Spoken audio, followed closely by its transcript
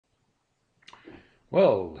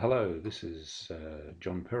Well, hello, this is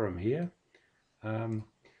John Perham here.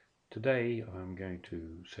 Today I'm going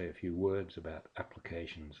to say a few words about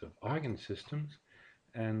applications of eigensystems,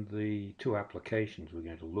 and the two applications we're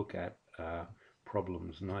going to look at are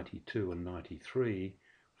problems 92 and 93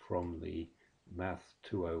 from the Math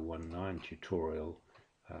 2019 tutorial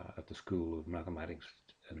at the School of Mathematics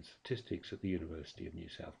and Statistics at the University of New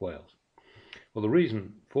South Wales. Well, the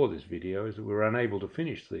reason for this video is that we were unable to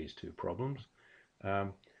finish these two problems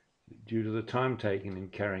due to the time taken in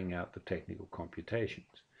carrying out the technical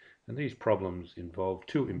computations. And these problems involve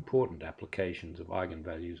two important applications of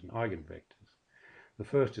eigenvalues and eigenvectors. The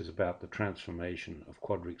first is about the transformation of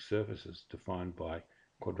quadric surfaces defined by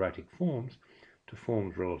quadratic forms to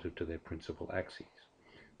forms relative to their principal axes.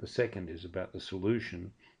 The second is about the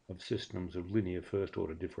solution of systems of linear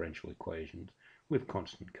first-order differential equations with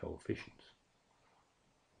constant coefficients.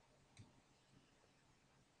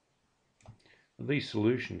 These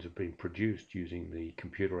solutions have been produced using the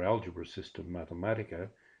computer algebra system Mathematica,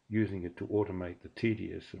 using it to automate the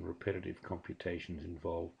tedious and repetitive computations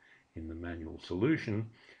involved in the manual solution,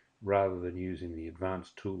 rather than using the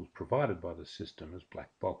advanced tools provided by the system as black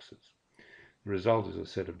boxes. The result is a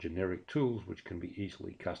set of generic tools which can be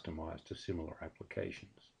easily customized to similar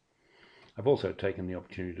applications. I've also taken the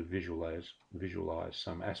opportunity to visualize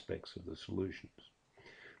some aspects of the solutions.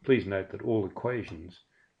 Please note that all equations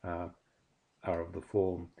are of the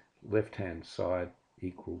form left-hand side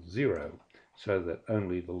equals 0, so that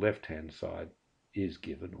only the left-hand side is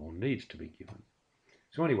given or needs to be given.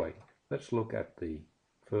 So anyway, let's look at the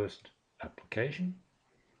first application,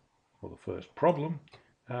 or the first problem,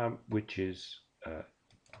 which is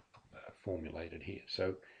formulated here.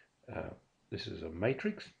 So this is a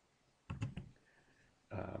matrix,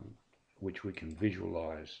 which we can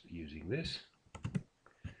visualize using this,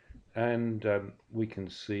 and we can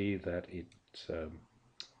see that it's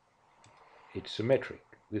symmetric.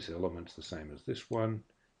 This element's the same as this one,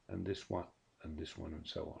 and this one, and this one, and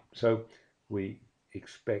so on. So we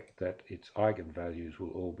expect that its eigenvalues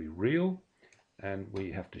will all be real, and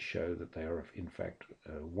we have to show that they are in fact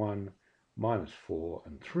 1, -4,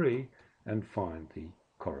 and 3, and find the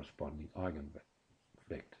corresponding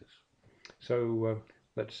eigenvectors. So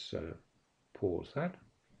let's pause that.